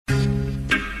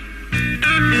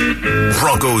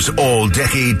Broncos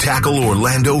all-decade tackle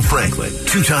Orlando Franklin,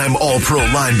 two-time All-Pro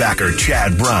linebacker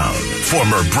Chad Brown,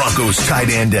 former Broncos tight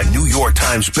end and New York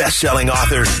Times best-selling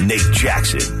author Nate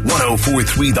Jackson.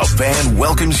 104.3 The Fan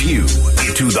welcomes you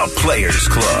into the Players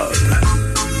Club.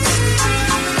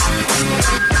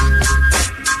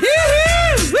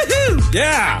 Woohoo!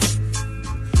 Yeah.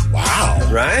 Wow.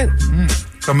 Right?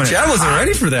 Chad wasn't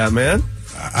ready for that, man.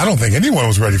 I don't think anyone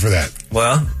was ready for that.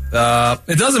 Well,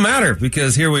 it doesn't matter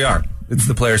because here we are. It's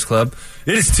the Players Club.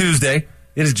 It is Tuesday.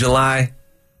 It is July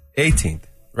 18th,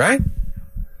 right?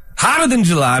 Hotter than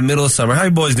July, middle of summer. How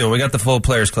you boys doing? We got the full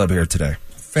Players Club here today.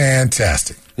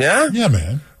 Fantastic. Yeah? Yeah,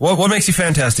 man. What makes you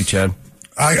fantastic, Chad?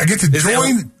 I get to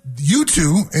join you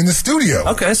two in the studio.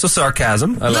 Okay, so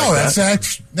sarcasm.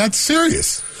 That's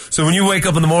serious. So when you wake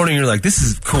up in the morning, you're like, this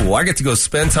is cool. I get to go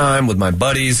spend time with my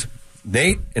buddies,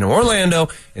 Nate in Orlando,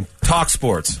 and talk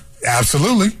sports.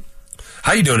 Absolutely.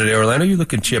 How you doing today, Orlando? You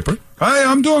looking chipper. Hey,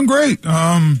 I'm doing great.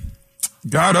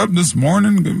 Got up this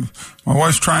morning. My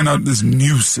wife's trying out this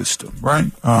new system, right?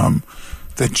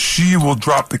 That she will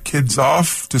drop the kids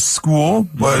off to school,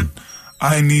 but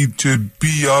I need to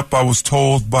be up. I was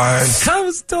told.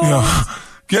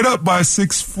 Get up by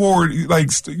 6:40. Like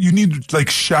you need to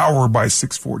shower by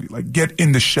 6:40. Like get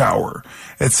in the shower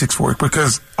at 6:40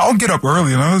 because I'll get up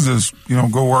early and I'll just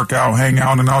go work out, hang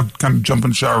out, and I'll kind of jump in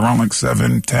the shower around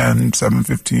 7:10,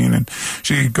 7:15, and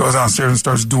she goes downstairs and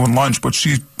starts doing lunch. But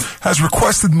she has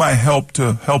requested my help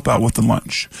to help out with the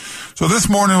lunch. So this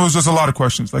morning it was just a lot of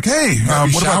questions like, hey,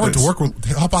 what about this?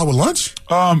 To help out with lunch?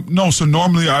 No. So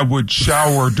normally I would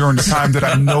shower during the time that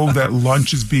I know that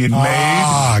lunch is being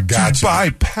made. Gotcha. To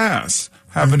bypass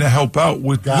having to help out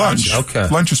with lunch. Okay.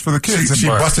 Lunch is for the kids. She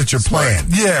busted your plan.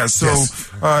 Yeah, so Yes.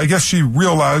 I guess she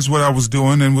realized what I was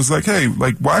doing and was like, hey,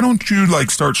 why don't you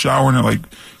start showering at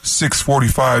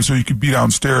 6:45 so you could be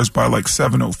downstairs by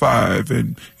 7:05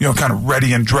 and kind of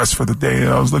ready and dressed for the day. And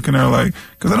I was looking at her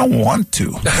because I don't want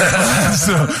to.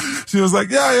 So she was like,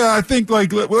 yeah, I think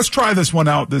let's try this one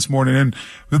out this morning. And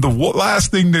the last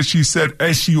thing that she said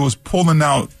as she was pulling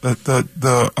out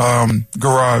the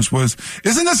garage was,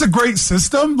 isn't this a great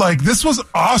system? This was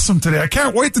awesome today. I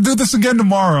can't wait to do this again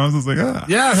tomorrow. I was like,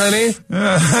 yeah, honey.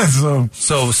 Yeah.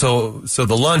 So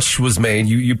the lunch was made.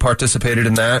 You participated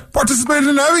in that? Participated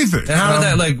in everything. And how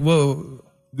did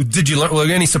that, did you learn, were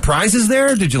there any surprises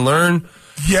there? Did you learn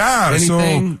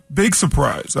anything? So big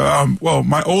surprise.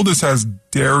 My oldest has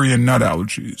dairy and nut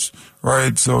allergies,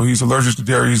 right? So he's allergic to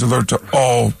dairy. He's allergic to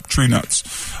all tree nuts.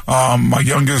 My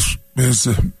youngest is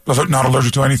not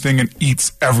allergic to anything and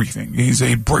eats everything. He's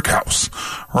a brick house,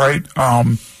 right?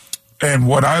 And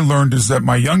what I learned is that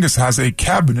my youngest has a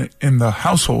cabinet in the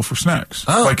household for snacks,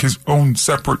 his own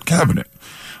separate cabinet.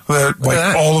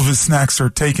 That all of his snacks are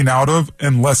taken out of,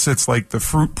 unless it's the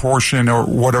fruit portion or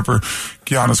whatever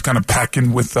Kiana's kind of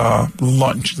packing with the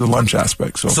lunch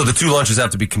aspect. So the two lunches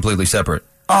have to be completely separate.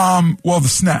 The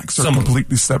snacks are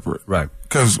completely separate, right?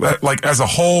 Because as a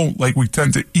whole, we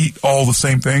tend to eat all the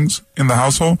same things in the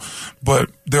household, but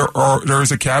there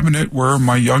is a cabinet where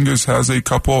my youngest has a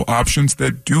couple options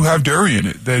that do have dairy in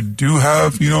it, that do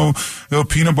have the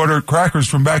peanut butter crackers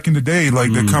from back in the day,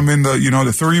 that come in the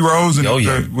the 30 rows and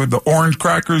with the orange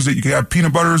crackers that you can have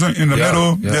peanut butters in the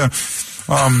middle. Yeah.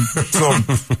 So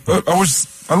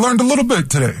I learned a little bit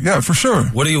today. Yeah, for sure.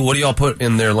 What do y'all put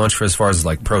in their lunch for as far as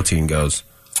protein goes?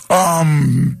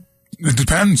 It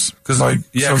depends. Because I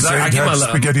had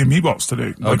spaghetti and meatballs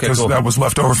today. Because that was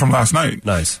left over from last night.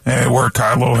 Nice. And where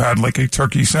Kylo had a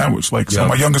turkey sandwich. So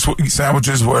my youngest will eat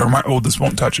sandwiches where my oldest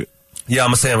won't touch it. Yeah,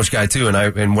 I'm a sandwich guy too,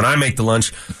 and when I make the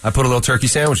lunch, I put a little turkey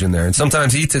sandwich in there. And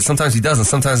sometimes he eats it, sometimes he doesn't.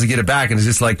 Sometimes I get it back, and it's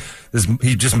just this.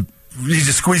 He just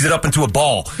squeezed it up into a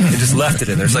ball and just left it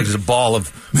in there. It's just a ball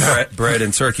of bread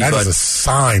and turkey. That is a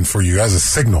sign for you. That's a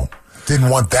signal. Didn't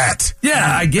want that.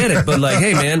 Yeah, I get it. But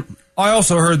hey, man, I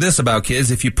also heard this about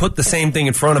kids. If you put the same thing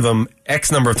in front of them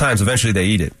X number of times, eventually they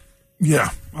eat it. Yeah,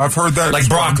 I've heard that. Like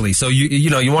broccoli. So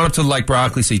you want him to like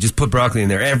broccoli, so you just put broccoli in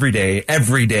there every day, and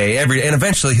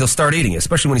eventually he'll start eating it,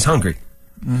 especially when he's hungry.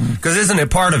 Because isn't it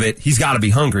part of it? He's got to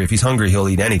be hungry. If he's hungry, he'll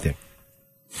eat anything.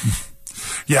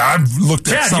 Yeah, I've looked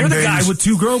at some you're the days. guy with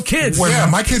two grown kids. Yeah,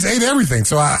 my kids ate everything,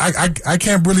 so I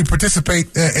can't really participate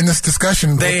in this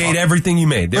discussion. They ate everything you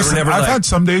made. I've had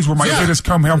some days where my kid has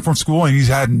come home from school and he's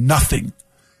had nothing.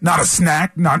 Not a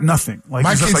snack, not nothing.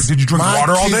 My kids, did you drink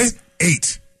water all day?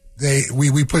 Ate.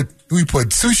 We put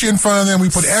sushi in front of them. We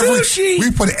put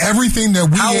everything that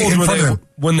we ate in front of them.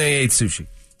 When they ate sushi?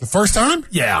 The first time?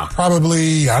 Yeah.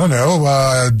 Probably,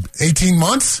 18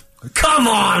 months. Come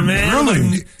on, man.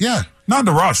 Really? Yeah. Not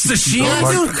the raw sushi.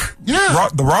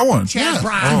 Sashimi? The raw ones. Yeah.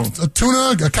 A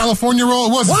tuna, a California roll.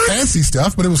 It wasn't fancy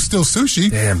stuff, but it was still sushi.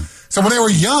 Damn. So when they were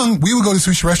young, we would go to a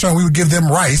sushi restaurant. We would give them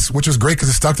rice, which was great because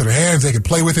it stuck to their hands. They could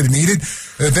play with it and eat it.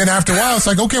 And then after a while, it's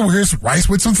like, okay, well, here's rice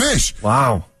with some fish.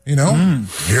 Wow. You know,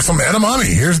 here's some edamame.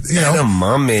 Here's, you know.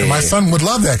 Edamame. And my son would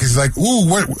love that because he's like,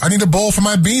 ooh, I need a bowl for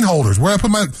my bean holders. Where I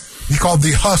put my, he called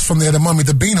the husk from the edamame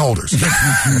the bean holders.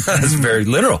 That's very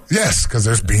literal. Yes, because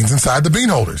there's beans inside the bean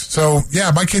holders. So,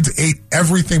 yeah, my kids ate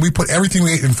everything. We put everything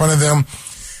we ate in front of them.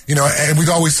 You know, and we'd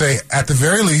always say, at the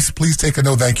very least, please take a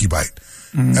no thank you bite.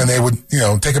 And they would, you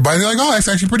know, take a bite and they're like, oh, that's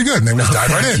actually pretty good. And they would just dive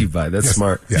right in. Thank you bite. That's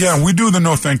smart. Yes. Yeah, we do the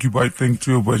no thank you bite thing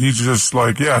too, but he's just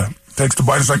like, takes the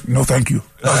bite. It's like, no thank you.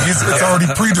 It's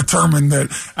already predetermined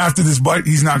that after this bite,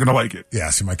 he's not going to like it. Yeah,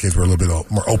 see, my kids were a little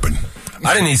bit more open.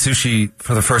 I didn't eat sushi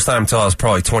for the first time until I was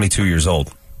probably 22 years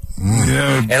old.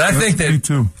 Yeah, and I think that me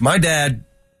too. My dad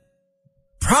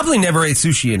probably never ate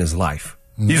sushi in his life.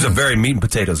 He was a very meat and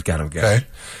potatoes kind of guy. Okay.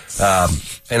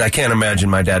 And I can't imagine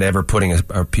my dad ever putting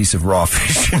a piece of raw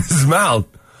fish in his mouth.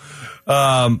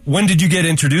 When did you get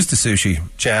introduced to sushi,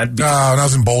 Chad? When I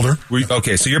was in Boulder.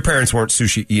 Okay, so your parents weren't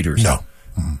sushi eaters. No.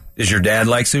 Is your dad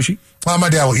like sushi? Well, my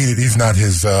dad will eat it. He's not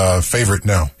his favorite,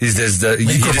 no. He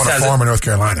grew up on a farm in North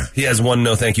Carolina. He has one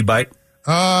no thank you bite?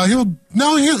 He'll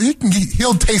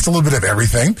taste a little bit of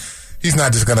everything. He's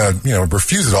not just going to,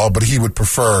 refuse it all, but he would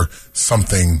prefer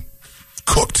something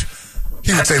cooked.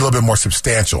 He would say a little bit more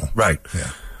substantial. Right.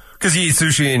 Yeah. Because you eat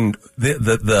sushi and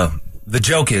the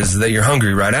joke is that you're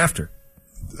hungry right after.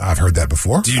 I've heard that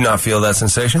before. Do you not feel that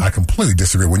sensation? I completely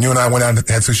disagree. When you and I went out and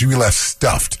had sushi, we left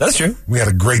stuffed. That's true. We had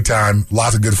a great time,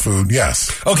 lots of good food,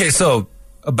 yes. Okay, so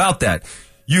about that,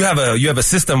 you have a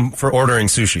system for ordering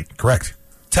sushi. Correct.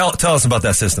 Tell us about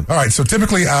that system. All right, so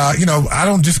typically, I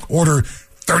don't just order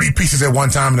 30 pieces at one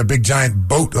time and a big giant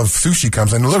boat of sushi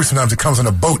comes in. Literally, sometimes it comes on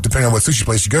a boat, depending on what sushi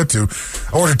place you go to.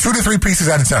 I order 2 to 3 pieces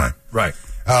at a time. Right.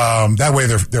 That way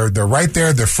they're right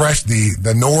there. They're fresh. The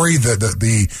nori,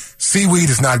 the seaweed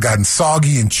has not gotten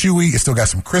soggy and chewy. It's still got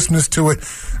some crispness to it.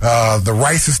 The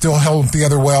rice is still held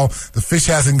together well. The fish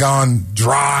hasn't gone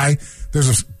dry. There's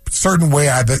a certain way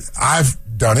that I've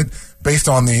done it based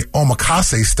on the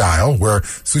omakase style, where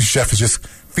sushi chef is just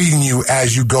feeding you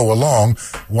as you go along.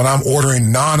 When I'm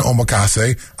ordering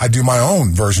non-omakase, I do my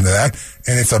own version of that,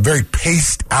 and it's a very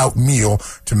paced out meal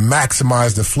to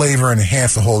maximize the flavor and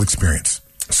enhance the whole experience.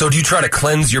 So do you try to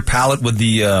cleanse your palate with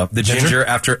the ginger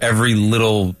after every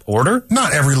little order?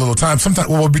 Not every little time.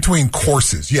 Sometimes, between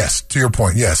courses, yes. To your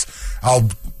point, yes.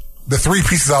 The 3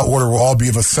 pieces I'll order will all be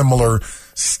of a similar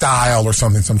style or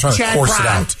something, so I'm trying to course it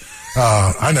out.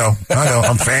 I know.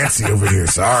 I'm fancy over here.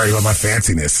 Sorry about my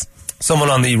fanciness. Someone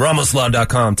on the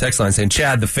RamosLaw.com text line saying,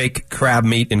 Chad, the fake crab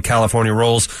meat in California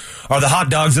rolls are the hot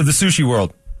dogs of the sushi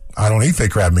world. I don't eat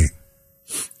fake crab meat.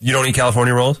 You don't eat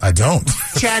California rolls? I don't.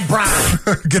 Chad Brown.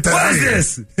 Get that out of here.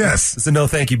 This? Yes. It's a no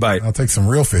thank you bite. I'll take some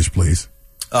real fish, please.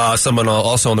 Someone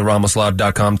also on the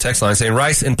RamosLaw.com text line saying,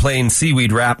 rice and plain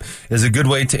seaweed wrap is a good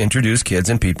way to introduce kids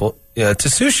and people to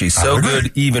sushi. So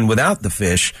good even without the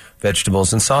fish,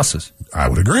 vegetables, and sauces. I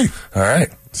would agree. All right.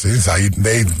 See, this is how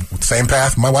same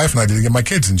path my wife and I did to get my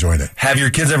kids enjoying it. Have your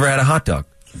kids ever had a hot dog?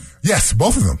 Yes,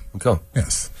 both of them. Okay.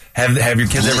 Yes. Have your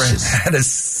kids ever had a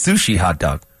sushi hot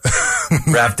dog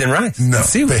wrapped in rice? No,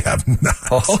 they have not.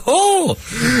 I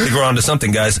think we're on to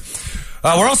something, guys.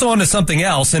 We're also on to something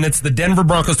else, and it's the Denver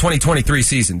Broncos 2023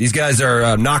 season. These guys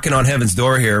are knocking on heaven's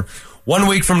door here. 1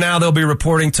 week from now, they'll be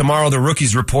reporting. Tomorrow, the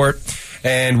rookies report.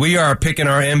 And we are picking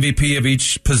our MVP of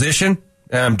each position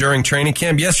during training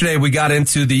camp. Yesterday, we got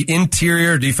into the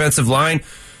interior defensive line.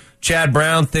 Chad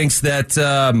Brown thinks that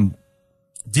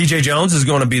DJ Jones is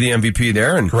going to be the MVP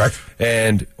there. And, correct.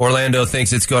 And Orlando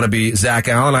thinks it's going to be Zach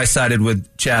Allen. I sided with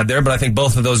Chad there, but I think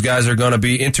both of those guys are going to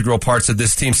be integral parts of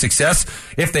this team's success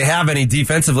if they have any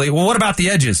defensively. Well, what about the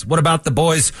edges? What about the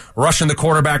boys rushing the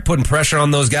quarterback, putting pressure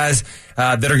on those guys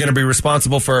that are going to be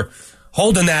responsible for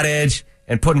holding that edge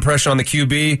and putting pressure on the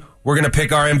QB? We're going to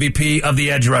pick our MVP of the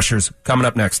edge rushers coming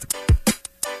up next.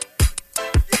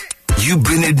 You've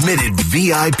been admitted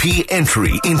VIP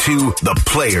entry into the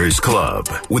Players Club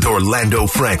with Orlando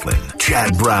Franklin,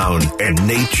 Chad Brown, and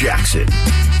Nate Jackson.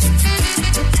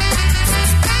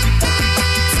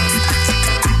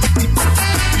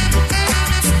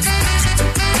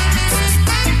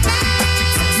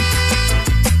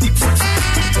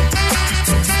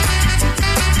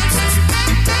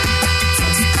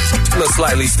 A little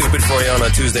slightly stupid for you on a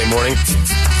Tuesday morning.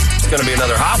 It's going to be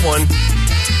another hot one.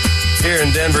 Here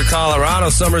in Denver, Colorado,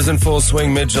 summer's in full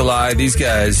swing mid-July. These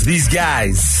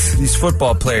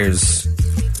football players,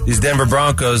 these Denver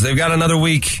Broncos, they've got another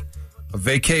week a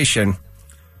vacation.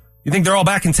 You think they're all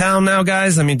back in town now,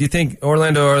 guys? I mean, do you think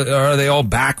Orlando, are they all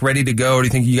back, ready to go? Or do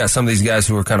you think you got some of these guys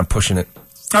who are kind of pushing it?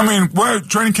 I mean,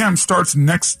 training camp starts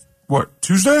next,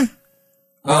 Tuesday?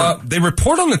 They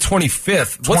report on the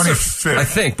 25th. 25th. I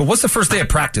think. But what's the first day of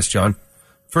practice, John?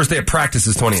 First day of practice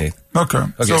is 28th. Okay.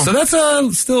 So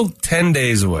that's still 10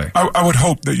 days away. I would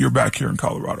hope that you're back here in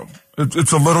Colorado.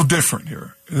 It's a little different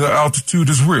here. The altitude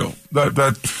is real.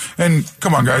 And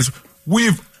come on, guys.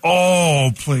 We've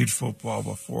all played football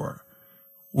before.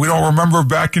 We don't remember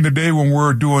back in the day when we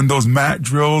were doing those mat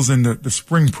drills and the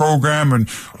spring program and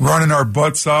running our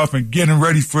butts off and getting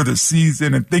ready for the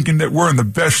season and thinking that we're in the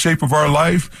best shape of our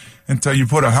life until you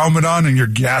put a helmet on and you're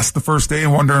gassed the first day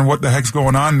and wondering what the heck's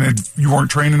going on and you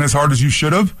weren't training as hard as you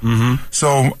should have. Mm-hmm.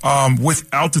 So with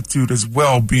altitude as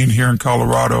well being here in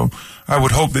Colorado, I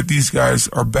would hope that these guys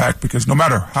are back because no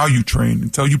matter how you train,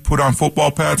 until you put on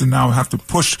football pads and now have to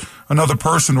push another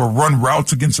person or run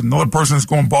routes against another person that's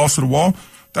going balls to the wall,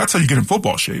 that's how you get in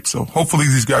football shape. So hopefully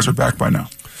these guys are back by now.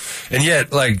 And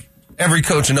yet, every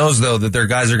coach knows, though, that their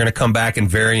guys are going to come back in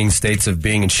varying states of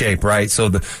being in shape, right?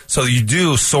 So you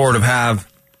do sort of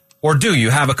have, or do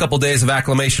you have a couple days of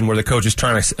acclimation where the coach is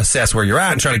trying to assess where you're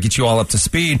at and trying to get you all up to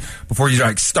speed before you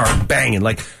start banging.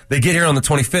 They get here on the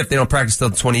 25th, they don't practice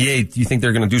till the 28th. Do you think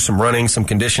they're going to do some running, some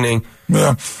conditioning?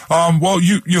 Yeah. Well,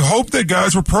 you hope that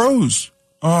guys were pros.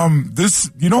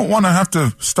 You don't want to have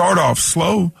to start off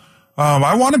slow.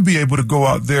 I want to be able to go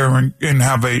out there and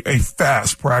have a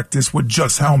fast practice with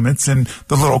just helmets and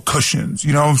the little cushions,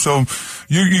 so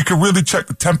you can really check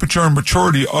the temperature and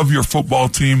maturity of your football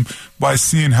team by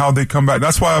seeing how they come back.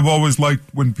 That's why I've always liked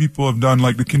when people have done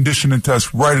the conditioning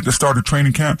test right at the start of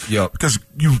training camp. Yep. Because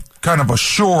you kind of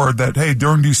assure that, hey,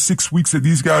 during these 6 weeks that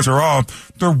these guys are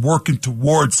off, they're working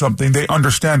towards something. They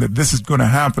understand that this is going to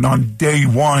happen on day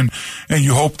one, and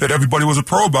you hope that everybody was a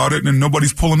pro about it and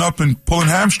nobody's pulling up and pulling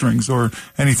hamstrings or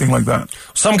anything like that.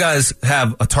 Some guys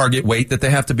have a target weight that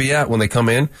they have to be at when they come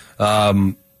in.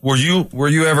 Were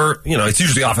you ever, it's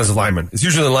usually offensive linemen. It's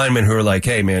usually the linemen who are like,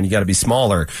 hey, man, you got to be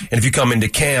smaller. And if you come into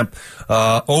camp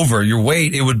over your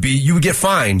weight, you would get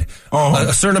fined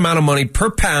a certain amount of money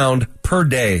per pound per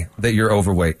day that you're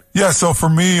overweight. Yeah, so for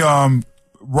me,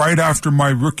 right after my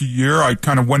rookie year, I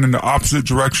kind of went in the opposite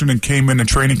direction and came into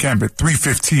training camp at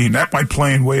 315 at my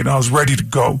playing weight, and I was ready to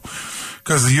go.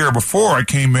 Because the year before, I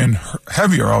came in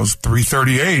heavier. I was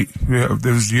 338.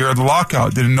 There was the year of the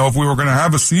lockout. Didn't know if we were going to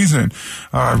have a season.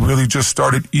 I really just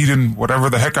started eating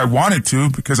whatever the heck I wanted to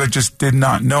because I just did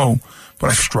not know. But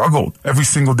I struggled every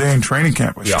single day in training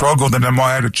camp. I struggled, and then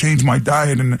I had to change my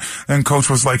diet. And coach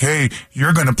was like, hey,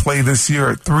 you're going to play this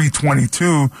year at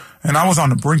 322. And I was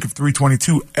on the brink of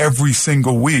 322 every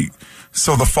single week.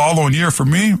 So the following year for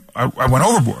me, I went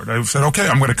overboard. I said, okay,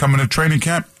 I'm going to come into training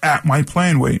camp at my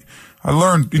playing weight. I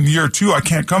learned in year 2 I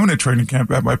can't come into training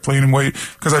camp at my playing weight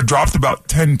because I dropped about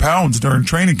 10 pounds during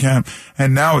training camp.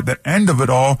 And now at the end of it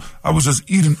all, I was just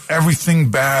eating everything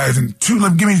bad and give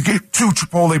me 2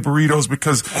 Chipotle burritos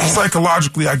because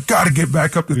psychologically I got to get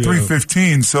back up to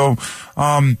 315. So,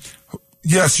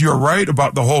 yes, you're right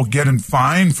about the whole getting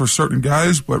fined for certain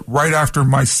guys, but right after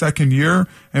my second year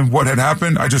and what had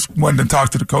happened, I just went and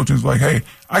talked to the coach and was like, hey,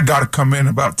 I got to come in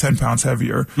about 10 pounds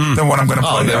heavier than what I'm going to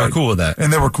play. Oh, they were cool with that.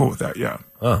 And they were cool with that, yeah.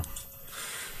 Oh.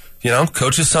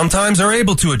 Coaches sometimes are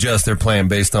able to adjust their plan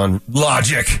based on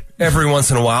logic every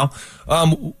once in a while.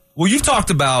 Well, you've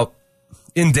talked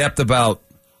in depth about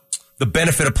the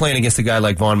benefit of playing against a guy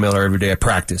like Von Miller every day at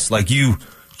practice.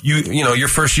 Your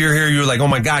first year here, you were like, oh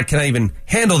my God, can I even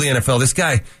handle the NFL? This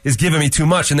guy is giving me too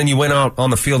much. And then you went out on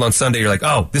the field on Sunday. You're like,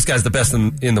 oh, this guy's the best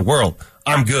in the world.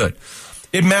 I'm good.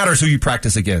 It matters who you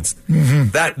practice against. Mm-hmm.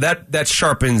 That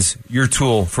sharpens your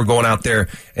tool for going out there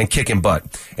and kicking butt.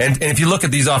 And if you look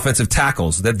at these offensive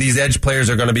tackles that these edge players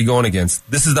are going to be going against,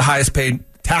 this is the highest paid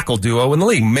tackle duo in the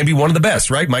league. Maybe one of the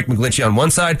best, right? Mike McGlinchey on one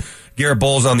side, Garrett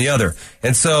Bowles on the other.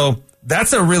 And so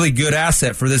that's a really good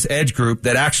asset for this edge group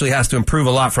that actually has to improve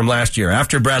a lot from last year.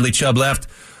 After Bradley Chubb left,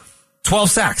 12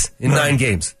 sacks in 9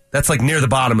 games. That's near the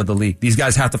bottom of the league. These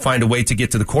guys have to find a way to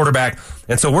get to the quarterback.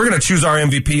 And so we're going to choose our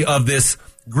MVP of this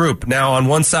group. Now, on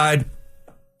one side,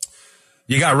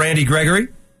 you got Randy Gregory.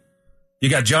 You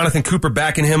got Jonathan Cooper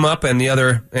backing him up,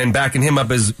 and backing him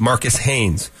up is Marcus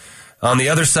Haynes. On the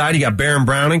other side, you got Baron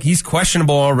Browning. He's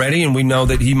questionable already, and we know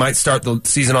that he might start the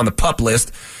season on the PUP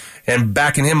list. And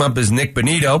backing him up is Nick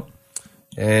Benito.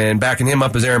 And backing him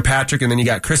up is Aaron Patrick. And then you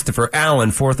got Christopher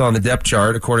Allen, 4th on the depth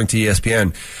chart, according to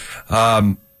ESPN.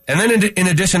 And then in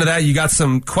addition to that, you got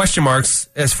some question marks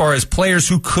as far as players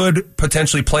who could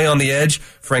potentially play on the edge.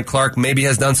 Frank Clark maybe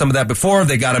has done some of that before.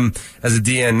 They got him as a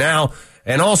DN now.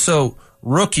 And also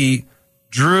rookie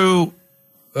Drew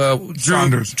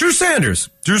Sanders. Drew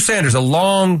Sanders, a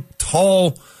long,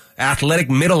 tall, athletic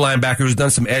middle linebacker who's done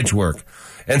some edge work.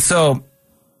 And so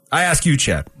I ask you,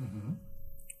 Chad,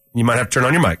 you might have to turn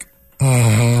on your mic.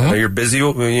 I know you're busy. I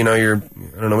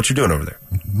don't know what you're doing over there.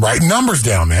 Writing numbers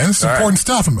down, man. This is important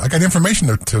stuff. I got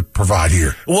information to provide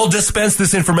here. We'll dispense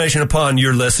this information upon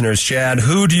your listeners, Chad.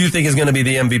 Who do you think is going to be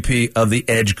the MVP of the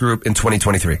Edge group in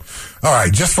 2023? All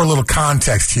right, just for a little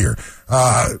context here.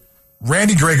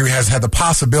 Randy Gregory has had the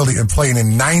possibility of playing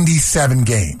in 97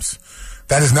 games.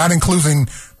 That is not including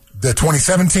the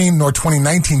 2017 nor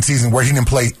 2019 season where he didn't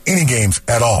play any games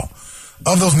at all.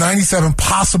 Of those 97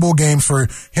 possible games for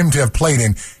him to have played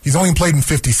in, he's only played in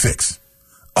 56.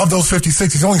 Of those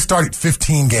 56, he's only started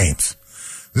 15 games.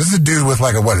 This is a dude with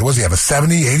what does he have, a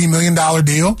 $70, $80 million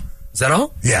deal? Is that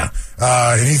all? Yeah.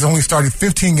 And he's only started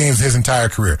 15 games his entire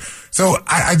career. So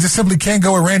I just simply can't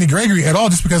go with Randy Gregory at all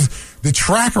just because the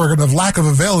track record of lack of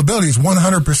availability is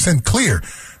 100% clear.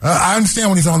 I understand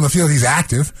when he's on the field, he's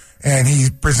active and he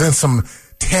presents some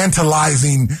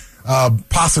tantalizing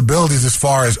possibilities as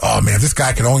far as, oh man, this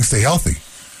guy can only stay healthy.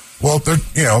 Well,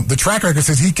 the track record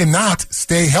says he cannot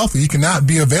stay healthy. He cannot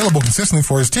be available consistently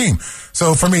for his team.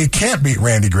 So for me, it can't beat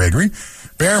Randy Gregory.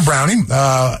 Baron Browning,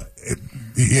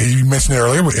 you mentioned it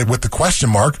earlier with the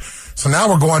question mark. So now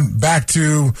we're going back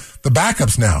to the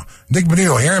backups now. Nick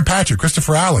Bonito, Aaron Patrick,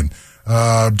 Christopher Allen,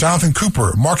 Jonathan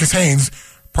Cooper, Marcus Haynes.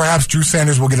 Perhaps Drew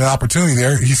Sanders will get an opportunity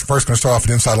there. He's first going to start off at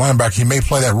inside linebacker. He may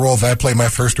play that role that I played my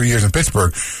first 3 years in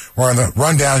Pittsburgh, where on the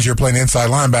rundowns you're playing inside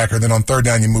linebacker, then on third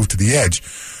down you move to the edge.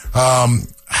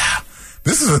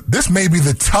 This may be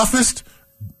the toughest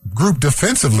group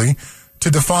defensively to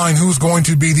define who's going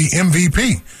to be the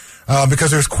MVP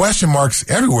because there's question marks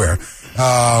everywhere.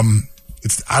 I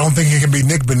don't think it can be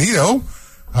Nick Bonito.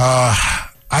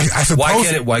 I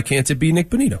suppose. Why can't it be Nick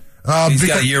Bonito? He's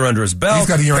got a year under his belt.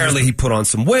 Apparently he put on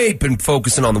some weight, been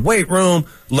focusing on the weight room,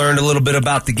 learned a little bit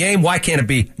about the game. Why can't it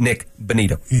be Nick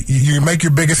Bonito? You make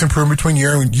your biggest improvement between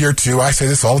year and year two. I say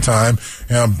this all the time.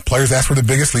 Players, that's where the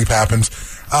biggest leap happens.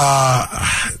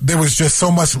 There was just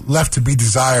so much left to be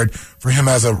desired for him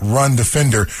as a run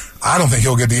defender. I don't think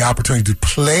he'll get the opportunity to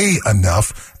play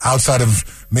enough outside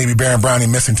of maybe Baron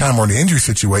Browning missing time or an injury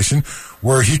situation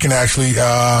where he can actually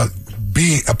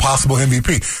be a possible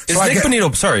MVP. Is Nick Bonito,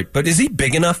 but is he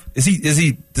big enough? Does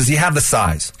he have the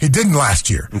size? He didn't last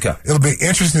year. Okay. It'll be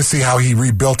interesting to see how he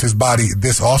rebuilt his body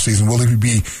this offseason. Will he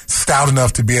be stout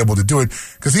enough to be able to do it?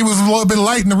 Because he was a little bit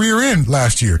light in the rear end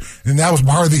last year, and that was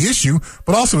part of the issue,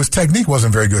 but also his technique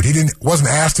wasn't very good. He wasn't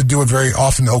asked to do it very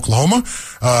often in Oklahoma,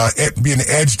 be an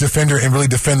edge defender and really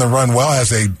defend the run well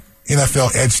as a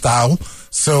NFL edge style.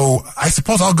 So I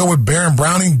suppose I'll go with Baron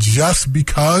Browning just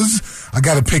because I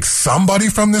got to pick somebody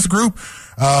from this group.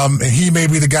 And he may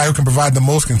be the guy who can provide the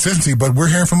most consistency, but we're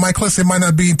hearing from Mike Klis, it might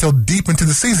not be until deep into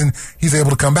the season he's able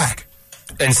to come back.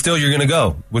 And still you're going to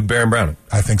go with Baron Browning?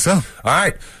 I think so. All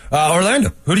right.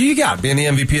 Orlando, who do you got being the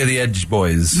MVP of the Edge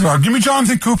boys? Give me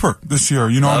Jonathan Cooper this year.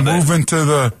 Moving to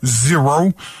the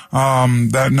 0.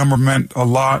 That number meant a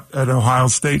lot at Ohio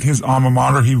State, his alma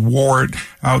mater. He wore it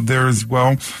out there as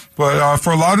well. But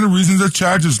for a lot of the reasons that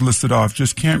Chad just listed off,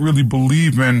 just can't really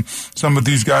believe in some of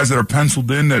these guys that are penciled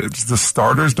in, that it's the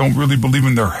starters, don't really believe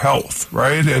in their health,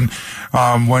 right? And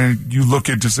when you look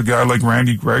at just a guy like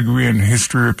Randy Gregory and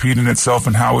history repeating itself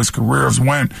and how his careers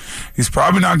went, he's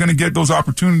probably not going to get those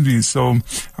opportunities. So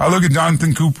I look at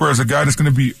Jonathan Cooper as a guy that's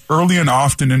going to be early and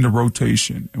often in the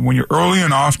rotation. And when you're early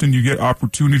and often, you get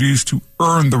opportunities to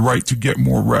earn the right to get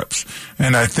more reps.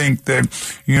 And I think that,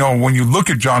 when you look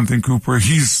at Jonathan Cooper,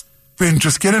 he's been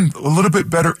just getting a little bit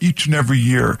better each and every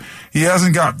year. He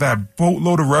hasn't got that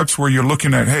boatload of reps where you're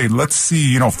looking at, hey, let's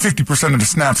see, 50% of the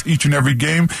snaps each and every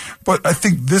game. But I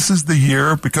think this is the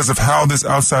year, because of how this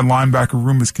outside linebacker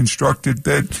room is constructed,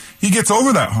 that he gets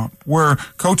over that hump where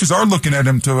coaches are looking at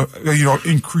him to,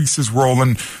 increase his role.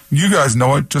 And you guys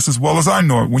know it just as well as I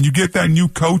know it. When you get that new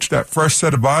coach, that fresh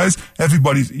set of eyes,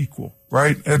 everybody's equal.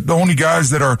 Right? And the only guys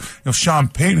that are, Sean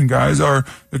Payton guys are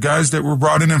the guys that were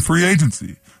brought in free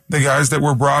agency, the guys that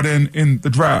were brought in the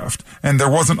draft. And there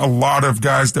wasn't a lot of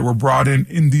guys that were brought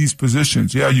in these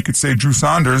positions. Yeah, you could say Drew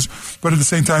Sanders, but at the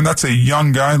same time, that's a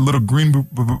young guy, little green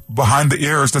behind the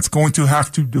ears that's going to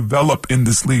have to develop in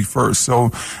this league first.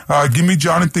 So give me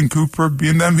Jonathan Cooper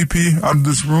being the MVP out of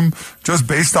this room just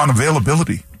based on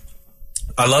availability.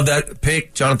 I love that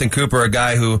pick. Jonathan Cooper, a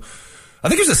guy who, I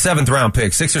think he was a 7th round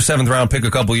pick, 6th or 7th round pick a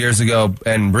couple years ago,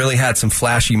 and really had some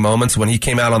flashy moments when he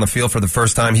came out on the field for the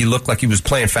first time. He looked like he was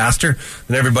playing faster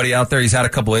than everybody out there. He's had a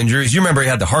couple injuries. You remember he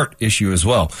had the heart issue as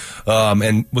well,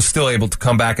 and was still able to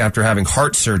come back after having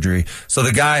heart surgery. So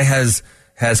the guy has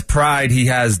has pride. He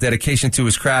has dedication to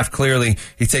his craft. Clearly,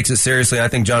 he takes it seriously. I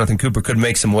think Jonathan Cooper could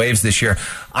make some waves this year.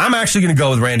 I'm actually going to go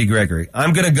with Randy Gregory.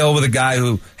 I'm going to go with a guy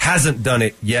who hasn't done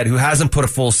it yet, who hasn't put a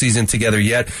full season together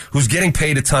yet, who's getting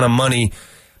paid a ton of money.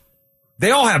 They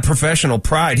all have professional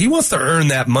pride. He wants to earn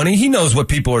that money. He knows what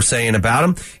people are saying about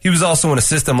him. He was also in a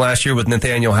system last year with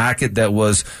Nathaniel Hackett that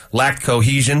lacked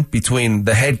cohesion between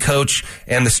the head coach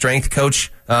and the strength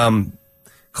coach.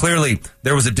 Clearly,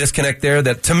 there was a disconnect there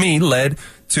that, to me, led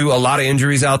to a lot of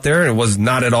injuries out there. It was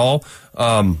not at all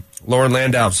Lauren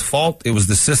Landau's fault. It was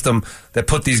the system that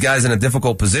put these guys in a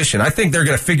difficult position. I think they're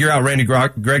going to figure out Randy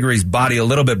Gregory's body a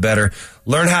little bit better,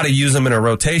 learn how to use him in a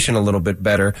rotation a little bit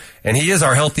better, and he is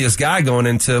our healthiest guy going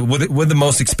into with the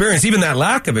most experience, even that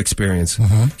lack of experience.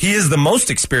 Mm-hmm. He is the most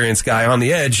experienced guy on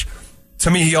the edge. To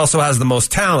me, he also has the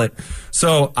most talent.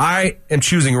 So I am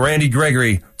choosing Randy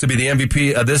Gregory to be the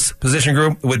MVP of this position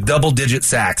group with double-digit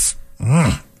sacks.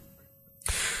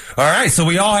 All right, so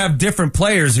we all have different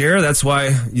players here. That's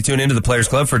why you tune into the Players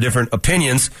Club for different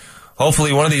opinions.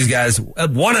 Hopefully one of these guys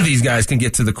can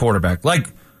get to the quarterback. Like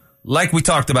we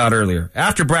talked about earlier.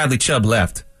 After Bradley Chubb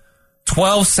left,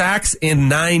 12 sacks in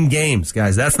 9 games,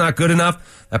 guys. That's not good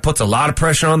enough. That puts a lot of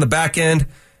pressure on the back end,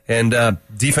 and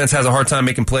defense has a hard time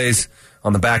making plays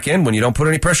on the back end when you don't put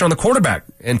any pressure on the quarterback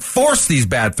and force these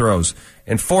bad throws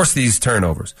and force these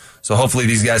turnovers. So hopefully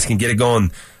these guys can get it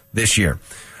going this year.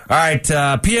 All right,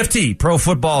 PFT, Pro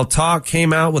Football Talk,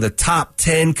 came out with a top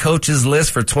 10 coaches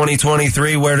list for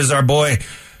 2023. Where does our boy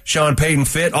Sean Payton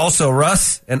fit? Also,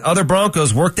 Russ and other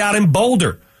Broncos worked out in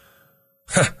Boulder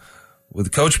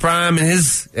with Coach Prime and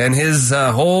his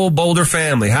whole Boulder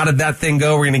family. How did that thing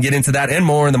go? We're going to get into that and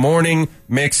more in the morning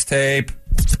mixtape.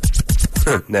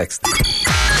 Next.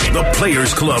 The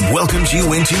Players Club welcomes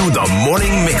you into the Morning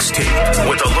Mixtape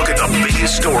with a look at the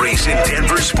biggest stories in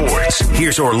Denver sports.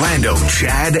 Here's Orlando,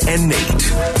 Chad, and Nate.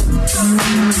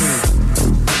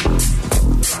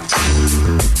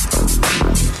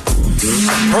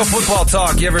 Pro Football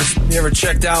Talk. You ever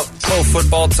checked out Pro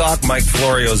Football Talk? Mike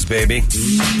Florio's baby.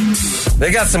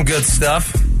 They got some good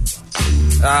stuff.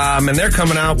 And they're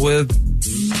coming out with,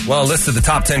 a list of the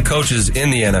top 10 coaches in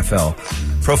the NFL.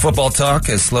 Pro Football Talk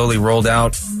has slowly rolled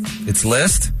out its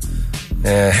list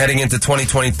heading into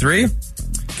 2023.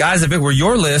 Guys, if it were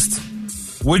your list,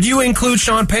 would you include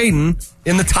Sean Payton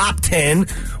in the top 10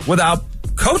 without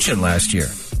coaching last year?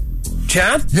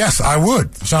 Chad? Yes, I would.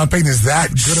 Sean Payton is that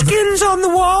good of skins on the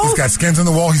wall? He's got skins on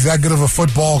the wall. He's that good of a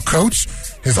football coach.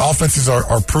 His offenses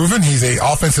are proven. He's a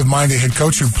offensive-minded head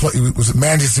coach who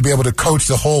manages to be able to coach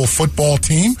the whole football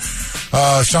team.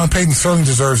 Sean Payton certainly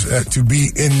deserves to be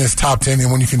in this top 10.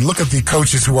 And when you can look at the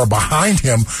coaches who are behind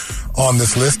him on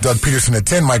this list, Doug Peterson at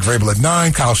 10, Mike Vrabel at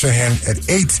 9, Kyle Shanahan at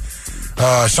 8,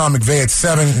 Sean McVay at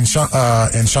 7,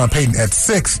 and Sean Payton at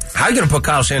 6. How are you going to put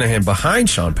Kyle Shanahan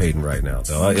behind Sean Payton right now,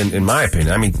 though, in my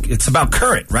opinion? I mean, it's about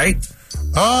current, right?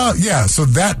 Yeah, so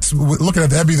that's, looking at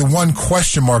that'd be the one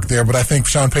question mark there, but I think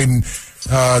Sean Payton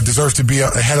deserves to be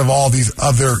ahead of all these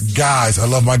other guys. I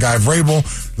love my guy Vrabel.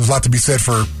 There's a lot to be said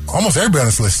for almost everybody on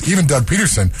this list, even Doug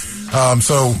Peterson.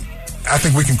 So I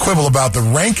think we can quibble about the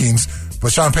rankings,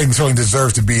 but Sean Payton certainly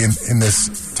deserves to be in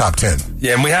this top 10.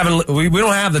 Yeah, and we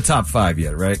don't have the top 5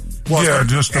 yet, right? Well, yeah,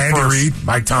 just Andy Reid,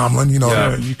 Mike Tomlin, you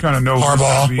kind of know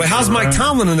Harbaugh. Wait, how's Mike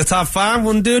Tomlin in the top 5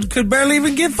 when dude could barely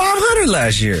even get 500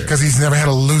 last year? Because he's never had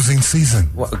a losing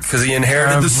season. Because he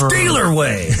inherited the Steeler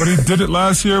way. But he did it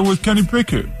last year with Kenny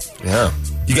Pickett. Yeah.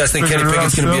 You guys think Kenny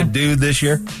Pickett's going to be a dude this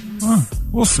year?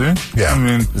 We'll see. Yeah. I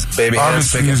mean, baby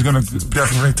obviously he's going to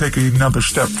definitely take another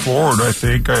step forward, I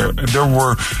think. There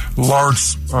were large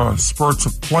spurts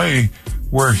of play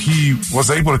where he was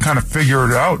able to kind of figure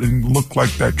it out and look like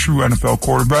that true NFL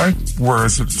quarterback,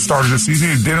 whereas at the start of the season,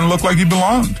 it didn't look like he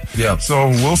belonged. Yeah. So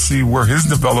we'll see where his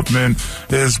development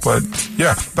is. But,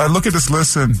 yeah, I look at this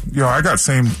list and, I got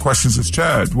same questions as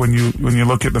Chad when you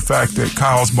look at the fact that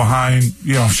Kyle's behind,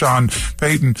 Sean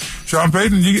Payton. Sean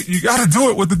Payton, you got to do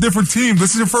it with a different team.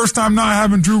 This is your first time not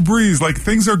having Drew Brees. Like,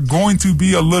 things are going to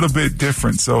be a little bit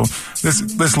different. So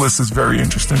this list is very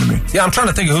interesting to me. Yeah, I'm trying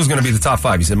to think of who's going to be the top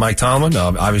 5. You said Mike Tomlin.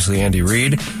 Obviously, Andy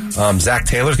Reid. Zach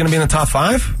Taylor's going to be in the top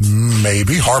 5?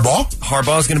 Maybe.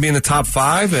 Harbaugh's going to be in the top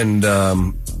 5, and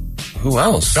who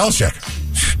else? Belichick.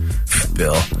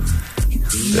 Bill.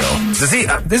 Does he?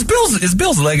 Is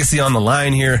Bill's legacy on the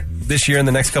line here this year and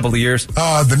the next couple of years?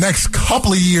 The next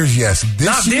couple of years, yes.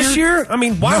 This year? I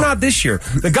mean, why not this year?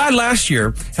 The guy last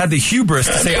year had the hubris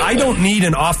to say, I don't need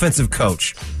an offensive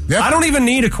coach. Yep. I don't even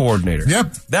need a coordinator.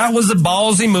 Yep. That was a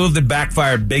ballsy move that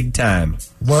backfired big time.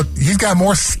 Well, he's got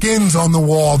more skins on the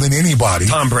wall than anybody.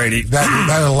 Tom Brady.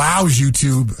 That allows you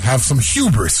to have some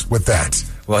hubris with that.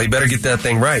 Well, he better get that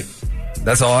thing right.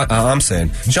 That's all I'm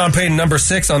saying. Sean Payton, number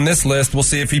 6 on this list. We'll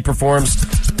see if he performs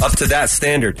up to that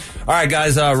standard. All right,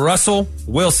 guys. Russell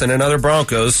Wilson, another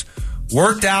Broncos,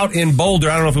 worked out in Boulder.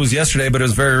 I don't know if it was yesterday, but it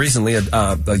was very recently. A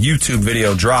YouTube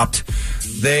video dropped.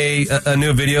 A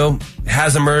new video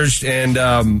has emerged, and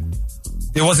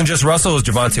it wasn't just Russell. It was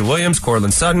Javonte Williams,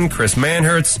 Courtland Sutton, Chris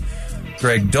Manhertz,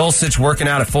 Greg Dulcich working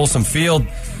out at Folsom Field.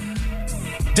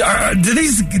 Do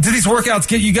these workouts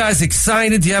get you guys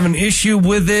excited? Do you have an issue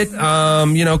with it?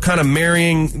 Kind of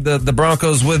marrying the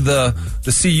Broncos with the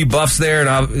CU Buffs there,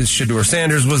 and Shedeur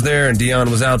Sanders was there, and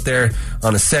Deion was out there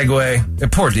on a Segway.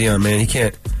 And poor Deion, man, he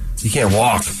can't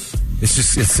walk. It's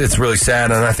just it's really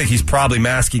sad, and I think he's probably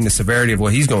masking the severity of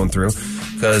what he's going through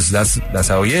because that's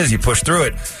how he is. You push through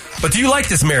it. But do you like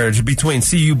this marriage between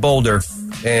CU Boulder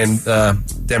and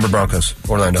Denver Broncos,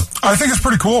 Orlando? I think it's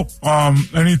pretty cool.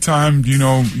 Anytime,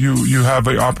 you have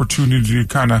an opportunity to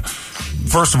kind of,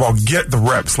 first of all, get the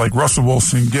reps, like Russell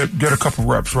Wilson, get a couple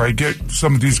reps, right? Get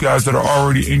some of these guys that are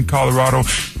already in Colorado.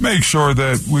 Make sure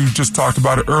that we just talked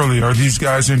about it earlier. Are these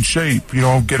guys in shape?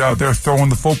 Get out there throwing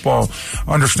the football,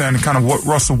 understanding kind of what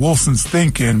Russell Wilson's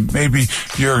thinking. Maybe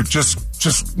you're just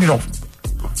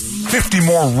 50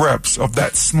 more reps of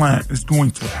that slant is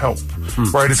going to help,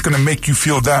 right? It's going to make you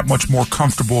feel that much more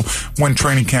comfortable when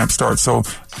training camp starts. So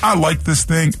I like this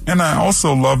thing, and I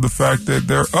also love the fact that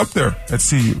they're up there at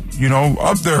CU,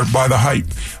 up there by the hype.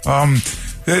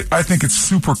 I think it's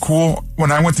super cool.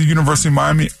 When I went to University of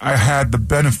Miami, I had the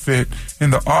benefit in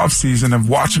the offseason of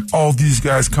watching all these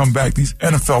guys come back, these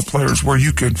NFL players, where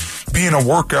you could be in a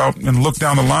workout and look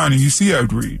down the line and you see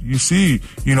Ed Reed. You see,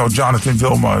 Jonathan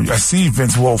Vilma. I see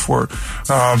Vince Wilfork.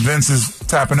 Vince is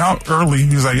tapping out early.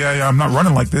 He's like, yeah, I'm not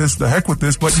running like this. The heck with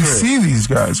this. But you see these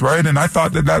guys, right? And I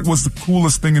thought that was the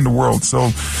coolest thing in the world.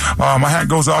 So my hat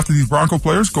goes off to these Bronco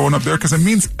players going up there because it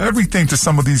means everything to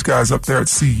some of these guys up there at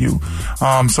CU.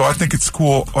 So I think it's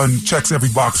cool and checks every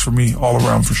box for me all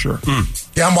around for sure.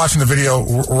 Yeah, I'm watching the video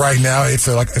right now. It's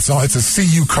a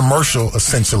CU commercial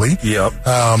essentially. Yep.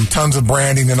 Tons of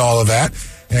branding and all of that.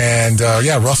 And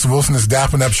Russell Wilson is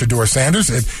dapping up Shedeur Sanders.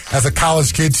 As a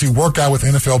college kid, to work out with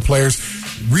NFL players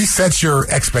resets your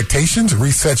expectations,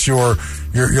 resets your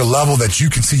level that you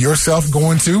can see yourself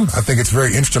going to. I think it's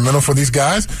very instrumental for these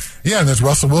guys. Yeah, and there's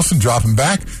Russell Wilson dropping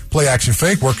back, play action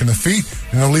fake, working the feet,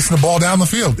 and releasing the ball down the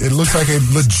field. It looks like a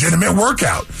legitimate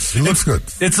workout. It looks good.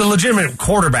 It's a legitimate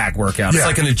quarterback workout. It's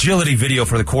like an agility video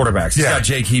for the quarterbacks. He's got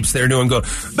Jake Heaps there doing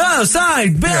bow,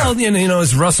 side, bell. Yeah.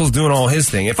 As Russell's doing all his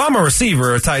thing. If I'm a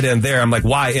receiver or a tight end there, I'm like,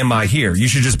 why am I here? You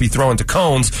should just be throwing to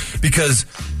cones because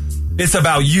it's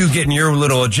about you getting your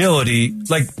little agility.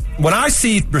 Like, when I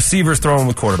see receivers throwing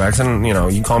with quarterbacks, and, you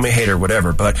can call me a hater,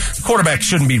 whatever, but the quarterback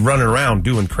shouldn't be running around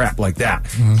doing crap like that.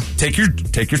 Mm-hmm. Take your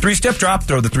 3-step drop,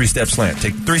 throw the 3-step slant.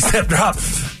 Take the 3-step drop,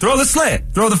 throw the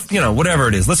slant. Throw the, whatever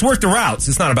it is. Let's work the routes.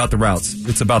 It's not about the routes.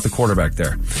 It's about the quarterback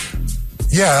there.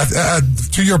 Yeah,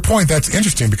 to your point, that's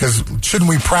interesting because shouldn't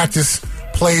we practice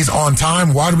plays on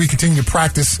time? Why do we continue to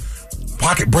practice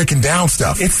pocket breaking down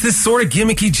stuff? It's this sort of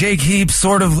gimmicky Jake Heaps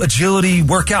sort of agility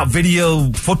workout video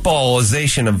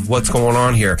footballization of what's going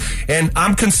on here. And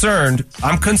I'm concerned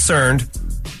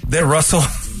that Russell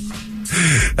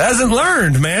hasn't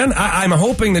learned, man. I'm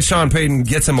hoping that Sean Payton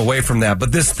gets him away from that.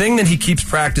 But this thing that he keeps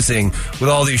practicing with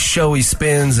all these showy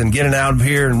spins and getting out of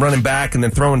here and running back and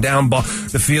then throwing down the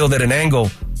field at an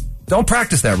angle, don't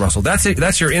practice that, Russell. That's it.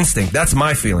 That's your instinct. That's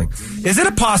my feeling. Is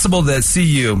it possible that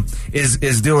CU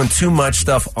is doing too much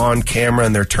stuff on camera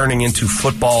and they're turning into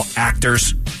football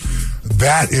actors?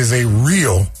 That is a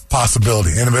real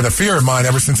possibility. And it's been a fear of mine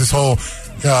ever since this whole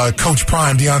Coach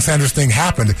Prime, Deion Sanders thing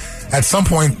happened. At some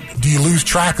point, do you lose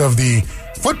track of the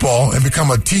football and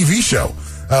become a TV show?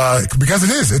 Because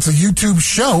it's a YouTube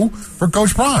show for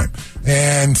Coach Prime.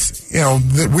 And,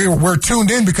 we're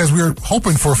tuned in because we're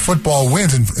hoping for football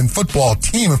wins and football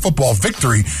team and football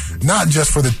victory, not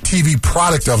just for the TV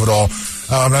product of it all.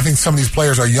 And I think some of these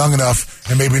players are young enough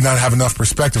and maybe not have enough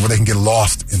perspective where they can get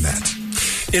lost in that.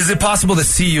 Is it possible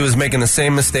that CU is making the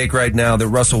same mistake right now that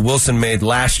Russell Wilson made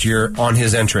last year on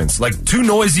his entrance? Like, too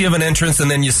noisy of an entrance,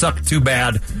 and then you sucked too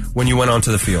bad when you went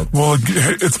onto the field. Well,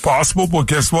 it's possible, but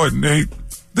guess what, Nate?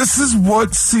 This is what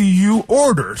CU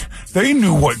ordered. They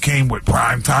knew what came with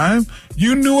primetime.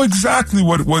 You knew exactly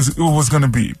what it was going to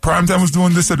be. Primetime was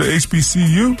doing this at the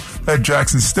HBCU, at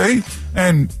Jackson State,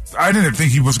 and I didn't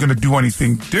think he was going to do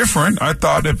anything different. I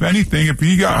thought, if anything, if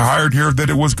he got hired here, that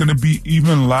it was going to be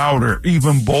even louder,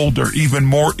 even bolder, even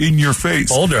more in your face.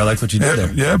 Bolder, I like what you did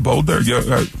there. Yeah, bolder. Yeah,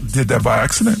 I did that by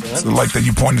accident. Yeah. So like that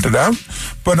you pointed it out.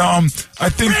 But I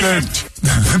think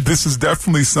that this is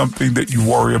definitely something that you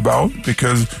worry about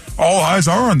because all eyes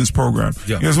are on this program.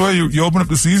 Yeah. Guess what? You open up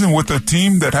the season with a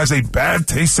team that has a bad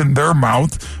taste in their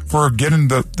mouth for getting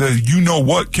the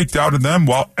you-know-what kicked out of them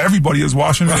while everybody is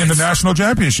watching it in the national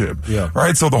championship. Yeah.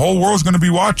 Right? So the whole world's going to be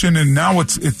watching, and now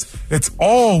it's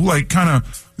all like kind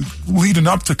of leading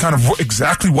up to kind of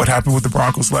exactly what happened with the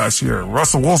Broncos last year.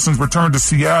 Russell Wilson's return to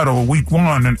Seattle week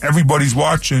 1, and everybody's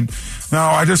watching.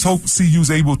 Now, I just hope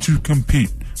CU's able to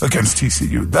compete against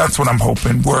TCU. That's what I'm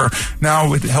hoping, where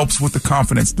now it helps with the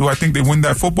confidence. Do I think they win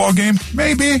that football game?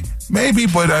 Maybe,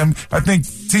 but I think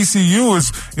TCU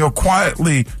is,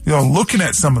 quietly, looking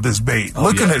at some of this bait,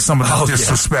 looking at some of the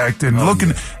disrespect, and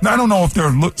looking. Now, I don't know if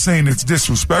they're saying it's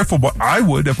disrespectful, but I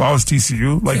would, if I was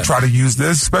TCU, try to use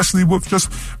this, especially with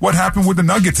just what happened with the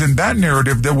Nuggets and that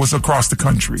narrative that was across the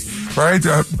country, right?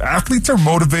 Athletes are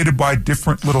motivated by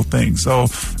different little things, so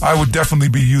I would definitely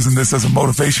be using this as a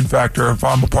motivation factor if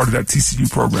I'm a part of that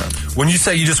TCU program. When you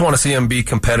say you just want to see them be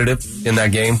competitive in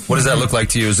that game, what does that look like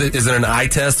to you? Is it an eye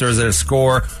test or is it a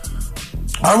score?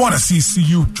 I want to see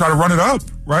CU try to run it up,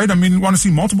 right? I mean, I want to see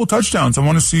multiple touchdowns. I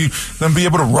want to see them be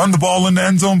able to run the ball in the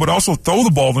end zone, but also throw the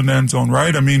ball in the end zone,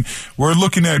 right? I mean, we're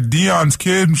looking at Deion's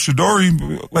kid, Shadori.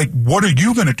 What are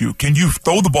you going to do? Can you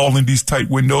throw the ball in these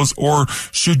tight windows, or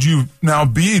should you now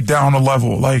be down a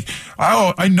level? I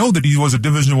know that he was a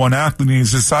Division I athlete and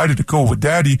he's decided to go with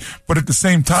daddy, but at the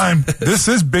same time, this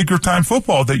is bigger time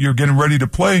football that you're getting ready to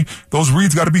play. Those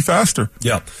reads got to be faster.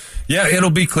 Yeah, it'll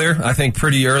be clear, I think,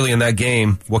 pretty early in that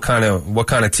game what kind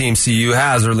of team CU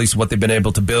has, or at least what they've been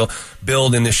able to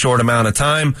build in this short amount of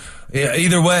time.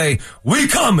 Either way, we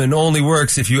come, and only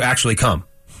works if you actually come.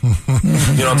 You know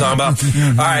what I'm talking about?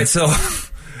 All right, so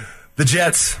the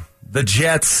Jets,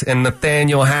 and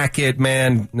Nathaniel Hackett,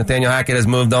 man. Nathaniel Hackett has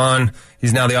moved on.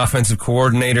 He's now the offensive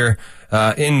coordinator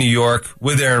in New York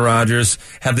with Aaron Rodgers.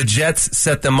 Have the Jets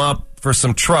set them up for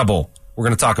some trouble? We're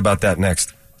going to talk about that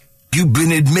next. You've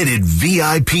been admitted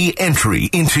VIP entry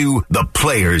into the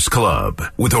Players Club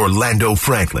with Orlando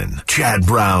Franklin, Chad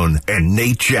Brown, and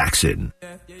Nate Jackson.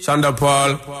 Shonda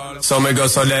Paul, so me go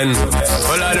so then.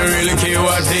 Well, I don't really care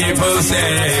what people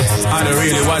say. I don't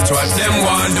really watch what them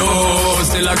want do.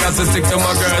 Still I got to stick to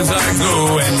my girls like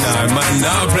glue. And I might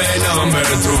not play number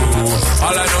 2.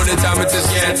 All I know the time it is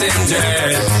getting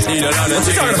jet. Need a lot of What's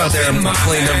he talking about there? I'm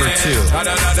playing number 2. You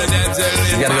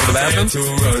gotta go to the bathroom?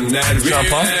 Sean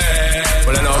Paul?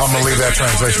 I'm going to leave that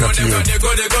translation up to you. All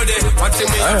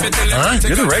right.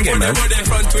 You're the reggae, man.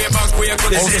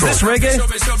 Is this reggae?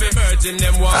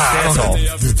 Dancehall.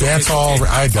 Dancehall,